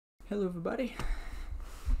Hello everybody,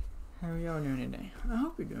 how are y'all doing today? I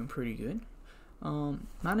hope you're doing pretty good.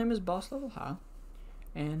 My name is Boss Level High,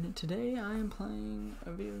 and today I am playing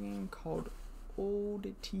a video game called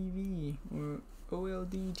OLDTV, or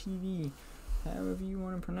OLDTV, however you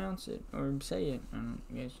want to pronounce it, or say it.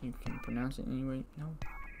 I guess you can pronounce it anyway. No,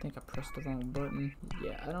 I think I pressed the wrong button.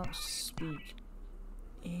 Yeah, I don't speak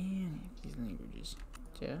any of these languages.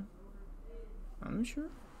 Yeah, I'm sure.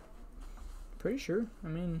 Pretty sure. I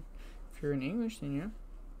mean, if you're in English, then yeah.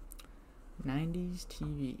 90s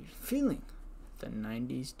TV. Feeling the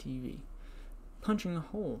 90s TV. Punching a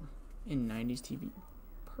hole in 90s TV.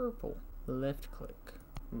 Purple. Left click.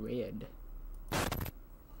 Red.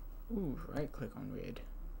 Ooh, right click on red.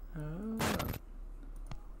 Oh.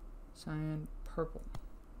 Cyan. Purple.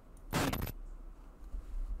 Green.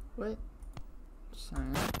 What?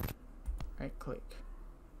 Cyan. Right click.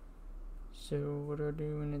 So what do I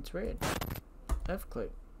do when it's red? Left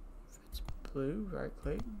click. If it's blue, right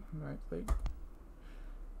click,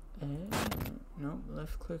 and no,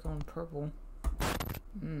 left click on purple.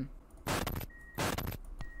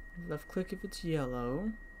 Left click if it's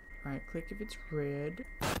yellow, right click if it's red,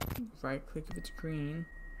 right click if it's green,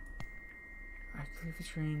 right click if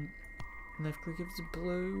it's green, left click if it's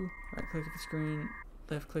blue, right click if it's green,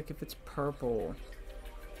 left click if it's purple.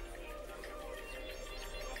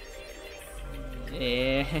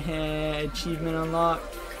 Yeah, achievement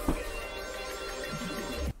unlocked.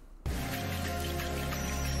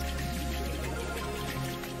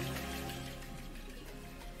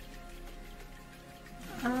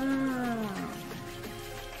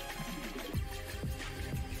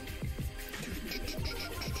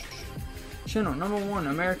 Channel number 1,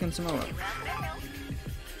 American Samoa.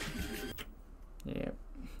 Yep.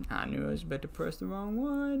 I knew I was about to press the wrong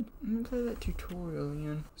one. Let me play that tutorial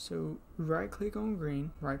again. So, right click on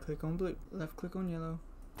green, right click on blue, left click on yellow,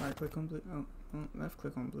 right click on blue. Oh, left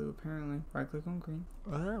click on blue apparently. Right click on green.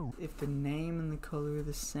 Oh. If the name and the color are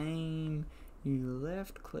the same, you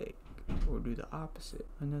left click or do the opposite.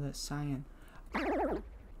 I know that's cyan.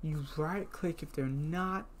 You right click if they're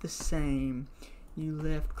not the same. You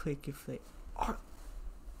left click if they are.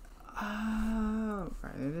 Oh,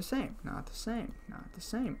 right, they're the same, not the same, not the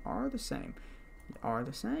same, are the same, are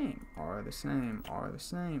the same, are the same, are the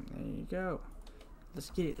same. There you go. Let's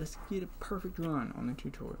get it. Let's get a perfect run on the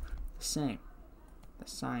tutorial. The same. The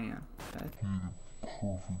cyan. That's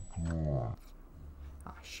perfect run.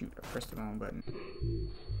 Ah, shoot! I pressed the wrong button.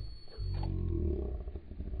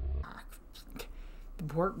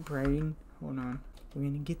 The work brain. Hold on. We're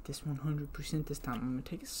gonna get this 100% this time. I'm gonna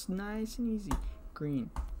take it nice and easy. Green.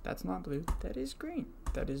 That's not blue. That is green.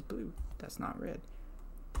 That is blue. That's not red.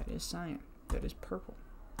 That is cyan. That is purple.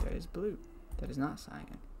 That is blue. That is not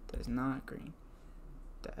cyan. That is not green.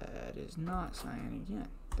 That is not cyan again.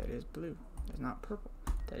 That is blue. That is not purple.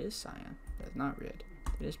 That is cyan. That is not red.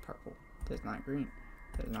 That is purple. That is not green.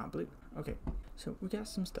 That is not blue. Okay, so we got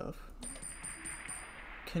some stuff.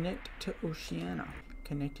 Connect to Oceania.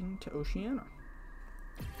 Connecting to Oceania.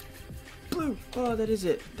 Blue! Oh, that is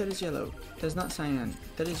it. That is yellow. That is not cyan.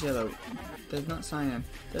 That is yellow. That is not cyan.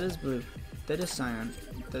 That is blue. That is cyan.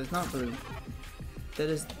 That is not blue. That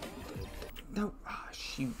is... No. Ah,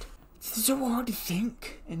 shoot. It's so hard to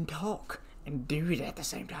think and talk and do it at the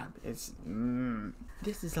same time. It's...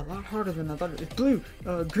 This is a lot harder than I thought. It's blue,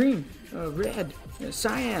 green, red,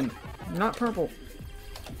 cyan, not purple.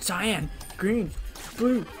 Cyan, green,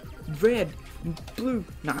 blue, red, blue,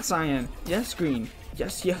 not cyan. Yes, green.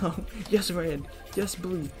 Yes, yellow. Yes, red. Yes,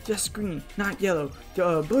 blue. Yes, green. Not yellow.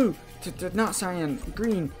 Blue. Not cyan.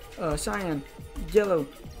 Green. Cyan. Yellow.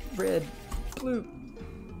 Red. Blue.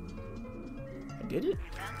 I did it?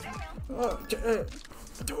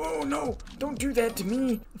 Oh, no. Don't do that to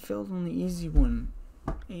me. I failed on the easy one.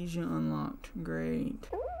 Asia unlocked. Great.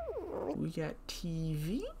 We got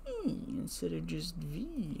TV instead of just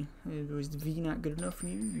V. Was V not good enough for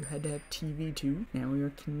you? You had to have TV too. Now we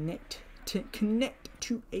are connect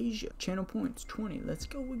to Asia. Channel points 20. Let's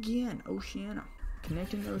go again. Oceania.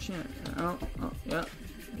 Connecting to Oceania. Oh, yeah.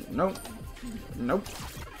 Nope. Nope.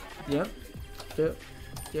 Yep. Yep.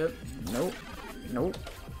 Yep. Nope. Nope.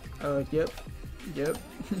 Yep. Yep.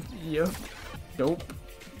 Yep. Nope.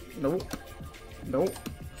 Nope. Nope.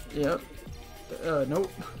 Yep.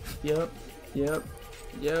 Nope. Yep. Yep.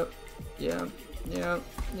 Yep. Yep. Yep.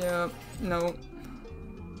 Yep. Nope.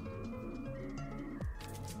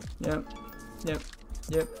 Yep. Yep.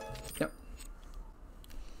 Yep. Yep.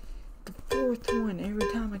 The fourth one,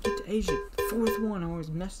 every time I get to Asia, the fourth one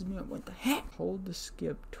always messes me up. What the heck? Hold the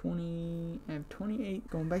skip. 20. I have 28.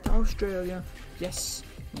 Going back to Australia. Yes.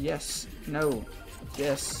 Yes. No.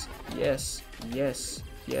 Yes. Yes. Yes.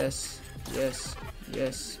 yes, yes,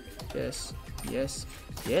 yes, yes, yes,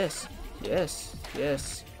 yes, yes,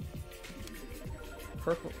 yes.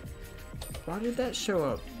 Purple. Why did that show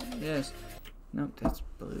up? Yes. Nope, that's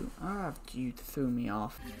blue. Ah, you threw me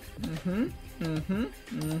off.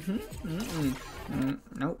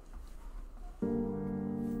 Nope.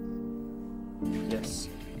 Yes,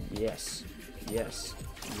 yes, yes,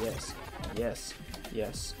 yes, yes,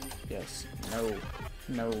 yes, yes, no,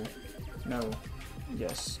 no, no,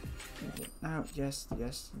 yes, no, yes,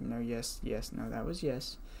 yes, no, yes, yes, no, that was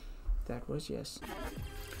yes, that was yes.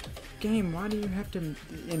 Game, why do you have to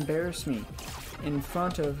embarrass me in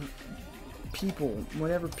front of people,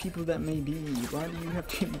 whatever people that may be? Why do you have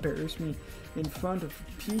to embarrass me in front of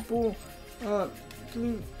people?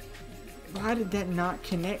 Blue, why did that not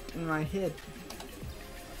connect in my head?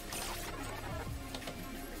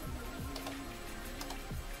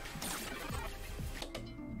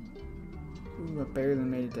 Ooh, I barely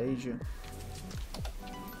made it to Asia.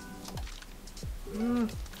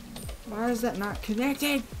 Why is that not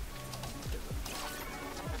connected?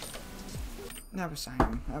 That was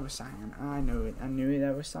cyan. That was cyan. I knew it. I knew it.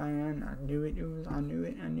 That was cyan. I knew it. I knew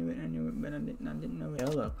it. I knew it. I knew it. But I didn't know it.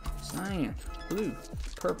 Yellow, cyan, blue,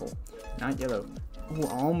 purple, not yellow. Oh,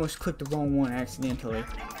 I almost clicked the wrong one accidentally.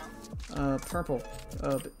 Purple.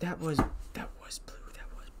 But that was blue. That was blue. That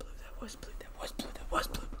was blue. That was blue. That was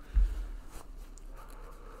blue.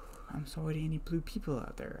 I'm sorry to any blue people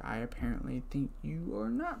out there. I apparently think you are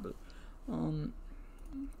not blue.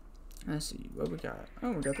 Let's see what we got.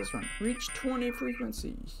 Oh, we got this one. Reach 20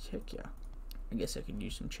 frequency. Heck yeah. I guess I could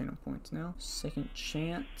use some channel points now. Second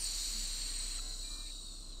chance.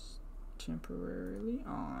 Temporarily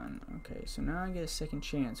on. Okay, so now I get a second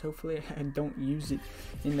chance. Hopefully I don't use it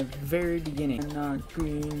in the very beginning. Not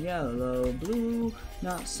green, yellow, blue,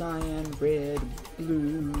 not cyan, red,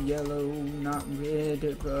 blue, yellow, not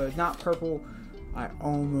red, not purple. I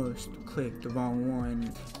almost clicked the wrong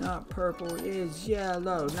one. Not purple is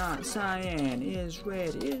yellow, not cyan is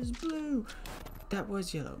red, is blue. That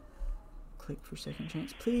was yellow. Click for second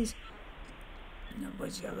chance, please. That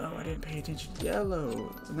was yellow. I didn't pay attention.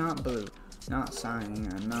 Yellow, not blue, not cyan,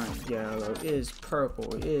 not yellow, is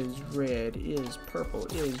purple, is red, is purple,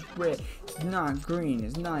 is red, is not green,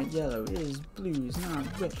 is not yellow, is blue, is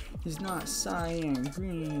not red, is not cyan,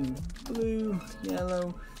 green, blue,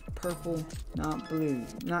 yellow, purple, not blue,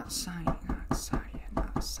 not cyan, not cyan,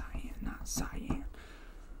 not cyan, not cyan.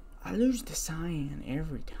 I lose the cyan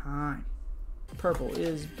every time. Purple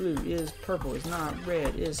is blue, is purple, is not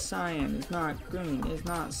red, is cyan, is not green, is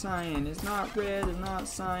not cyan, is not red, is not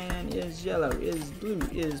cyan, is yellow, is blue,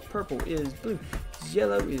 is purple, is blue, is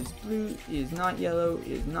yellow, is blue, is not yellow,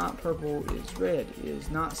 is not purple, is red, is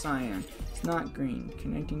not cyan, is not green.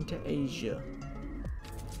 Connecting to Asia.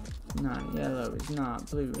 Not yellow, is not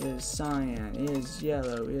blue, is cyan, is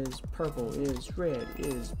yellow, is purple, is red,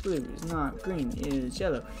 is blue, is not green, is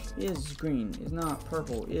yellow, is green, is not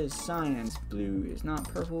purple, is cyan, is blue, is not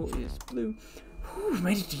purple, is blue. Whew,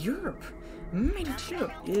 made it to Europe. Made it to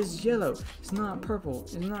Europe. Is yellow, is not purple,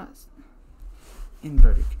 is not.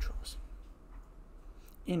 Inverted controls.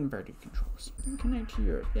 Inverted controls. Connect to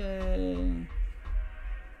Europe. Yay.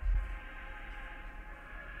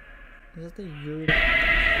 Is that the Euro?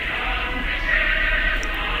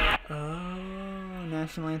 Oh,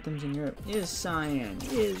 national anthems in Europe. Is cyan,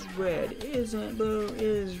 is red, isn't blue,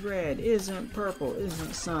 is red, isn't purple,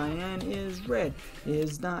 isn't cyan, is red,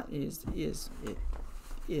 is not, is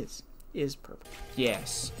purple.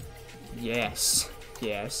 Yes, yes,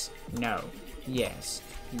 yes, no, yes,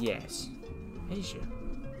 yes. Asia.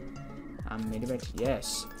 I made it back to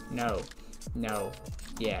yes, no, no,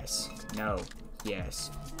 yes, no,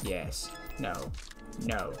 yes, yes, no,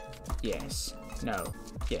 no, yes, no,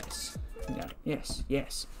 yes, no, yes,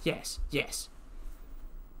 yes, yes, yes,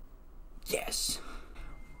 yes.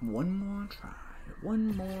 One more try,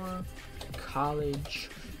 one more college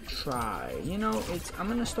try. You know, I'm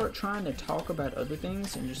gonna start trying to talk about other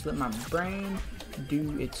things and just let my brain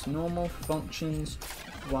do its normal functions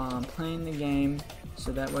while I'm playing the game,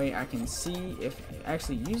 so that way I can see if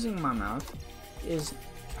actually using my mouth is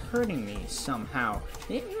hurting me somehow.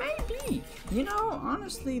 It may be. You know,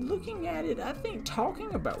 honestly, looking at it, I think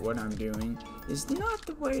talking about what I'm doing is not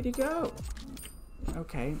the way to go.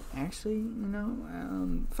 Okay, actually, you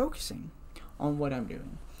know, focusing on what I'm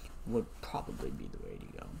doing would probably be the way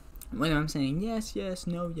to go. Whether I'm saying yes, yes,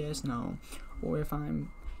 no, or if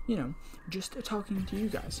I'm, you know, just talking to you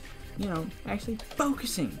guys, you know, actually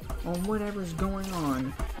focusing on whatever's going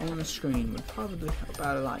on the screen would probably help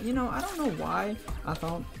out a lot. You know, I don't know why I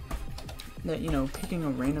thought that, you know, picking a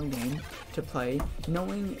random game to play,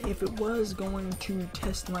 knowing if it was going to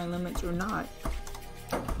test my limits or not.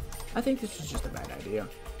 I think this was just a bad idea.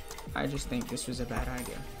 I just think this was a bad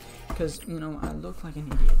idea. Because, you know, I look like an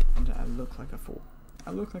idiot, and I look like a fool.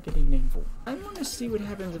 I look like a ding-ding fool. I want to see what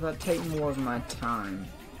happens if I take more of my time.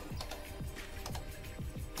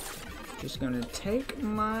 Just gonna take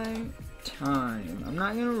my time. I'm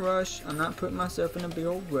not gonna rush. I'm not putting myself in a big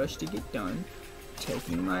old rush to get done.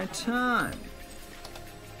 Taking my time.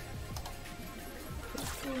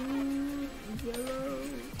 Yellow,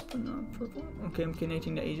 not purple. Okay, I'm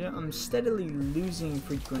connecting to Asia. I'm steadily losing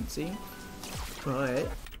frequency,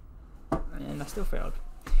 and I still failed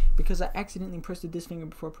because I accidentally pressed this finger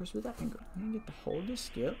before I pressed with that finger. I'm gonna get the hold to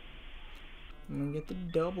skip. I'm gonna get the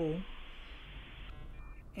double,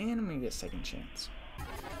 and I'm gonna get second chance.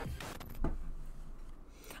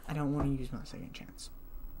 I don't want to use my second chance.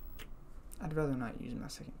 I'd rather not use my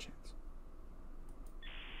second chance.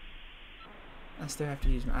 I still have to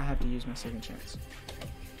use my, I have to use my second chance.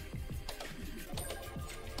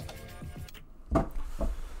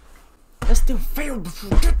 I still failed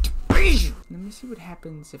before I get to Asia. Let me see what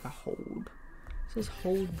happens if I hold. It says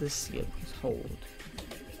hold the skip. Let's hold.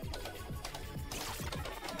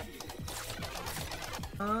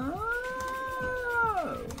 Oh.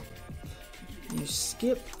 You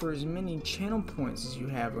skip for as many channel points as you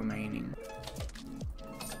have remaining.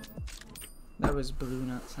 That was blue,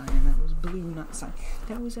 not cyan. That was blue, not cyan.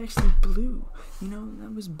 That was actually blue. You know,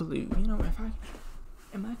 that was blue. You know, if I...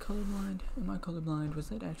 Am I colorblind? Am I colorblind? Was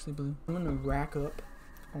that actually blue? I'm gonna rack up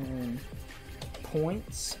on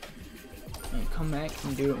points and come back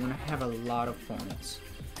and do it when I have a lot of points.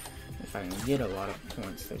 If I can get a lot of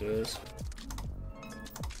points, that is.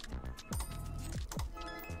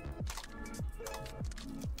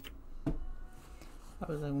 I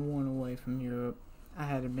was like 1 away from Europe. I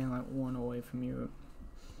had to been like 1 away from Europe.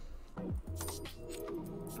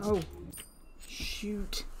 Oh,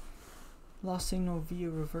 shoot. Lost signal via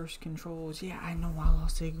reverse controls. Yeah, I know I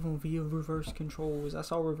lost signal via reverse controls. I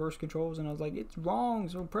saw reverse controls and I was like, it's wrong,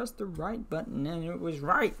 so press the right button. And it was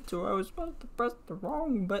right, so I was supposed to press the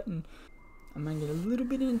wrong button. I'm gonna get a little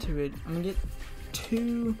bit into it. I'm gonna get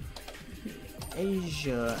to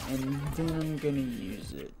Asia and then I'm gonna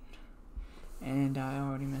use it. And I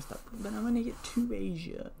already messed up. But I'm gonna get to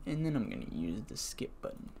Asia and then I'm gonna use the skip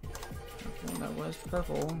button. Okay, that was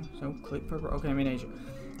purple, so click purple. Okay, I'm in Asia.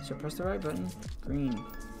 So press the right button. Green.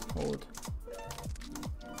 Hold.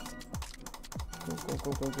 Go, go,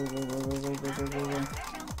 go, go, go, go, go, go, go, go, go, go, go.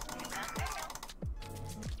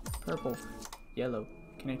 Purple. Yellow.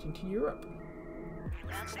 Connecting to Europe.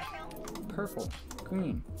 Purple.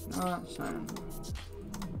 Green. Not cyan.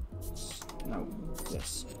 No.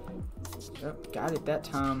 Yes. Yep, got it that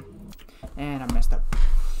time. And I messed up.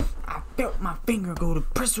 I felt my finger go to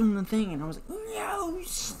press on the thing and I was like, no,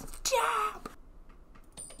 stop!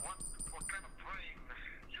 What kind of playing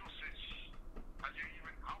usage are you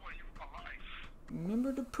even, how are you alive?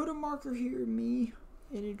 Remember to put a marker here, me,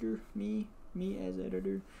 editor, me as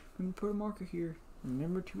editor. Remember to put a marker here.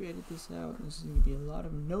 Remember to edit this out. This is going to be a lot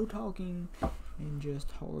of no talking and just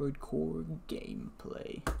hardcore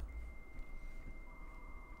gameplay.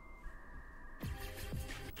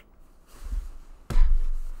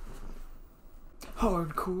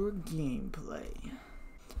 Hardcore gameplay.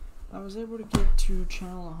 I was able to get to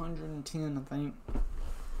channel 110, I think.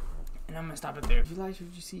 And I'm gonna stop it there. If you like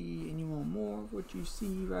what you see and you want more of what you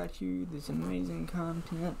see right here, this amazing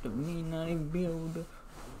content of me not even be able to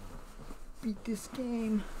beat this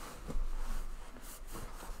game,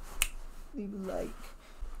 leave a like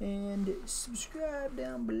and subscribe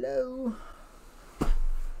down below.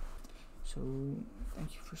 So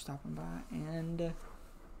thank you for stopping by, and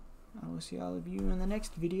I will see all of you in the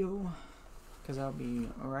next video, because I'll be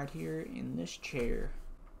right here in this chair.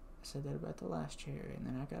 I said that about the last chair, and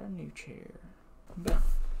then I got a new chair. But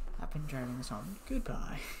I've been driving this on.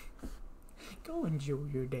 Goodbye. Go enjoy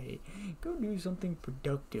your day. Go do something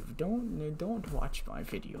productive. Don't watch my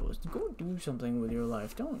videos. Go do something with your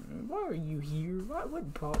life. Why are you here?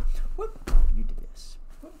 What brought you to this?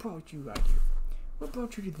 What brought you right here? What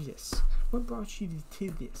brought you to this? What brought you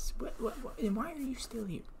to this? What? And why are you still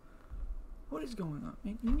here? What is going on,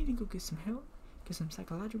 man? You need to go get some help. Get some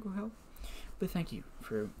psychological help. But thank you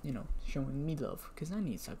for, showing me love, because I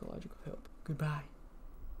need psychological help. Goodbye.